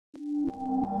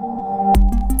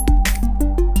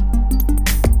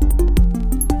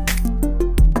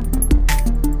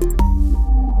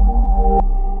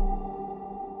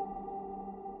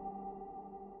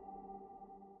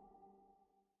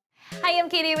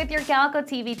with your Galco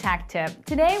TV Tech Tip.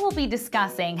 Today we'll be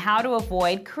discussing how to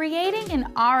avoid creating an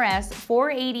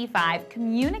RS-485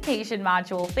 communication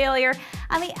module failure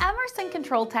on the Emerson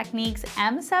Control Techniques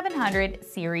M700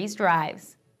 series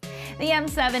drives. The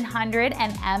M700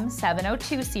 and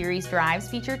M702 series drives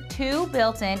feature two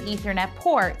built-in Ethernet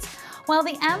ports, while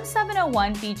the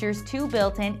M701 features two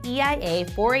built-in EIA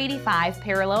 485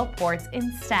 parallel ports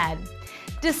instead.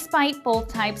 Despite both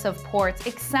types of ports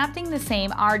accepting the same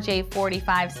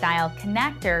RJ45 style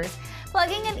connectors,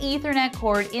 plugging an Ethernet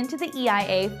cord into the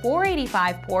EIA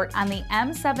 485 port on the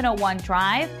M701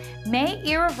 drive may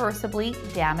irreversibly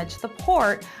damage the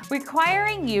port,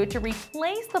 requiring you to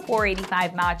replace the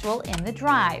 485 module in the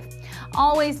drive.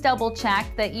 Always double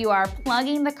check that you are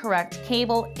plugging the correct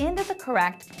cable into the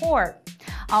correct port.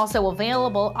 Also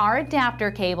available are adapter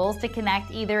cables to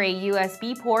connect either a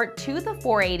USB port to the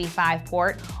 485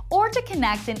 port or to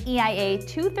connect an EIA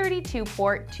 232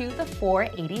 port to the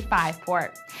 485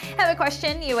 port. Have a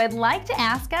question you would like to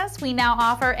ask us? We now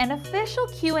offer an official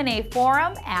Q&A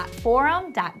forum at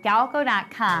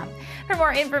forum.galco.com. For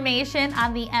more information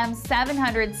on the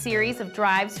M700 series of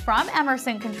drives from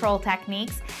Emerson Control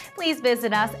Techniques, please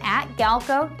visit us at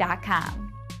galco.com.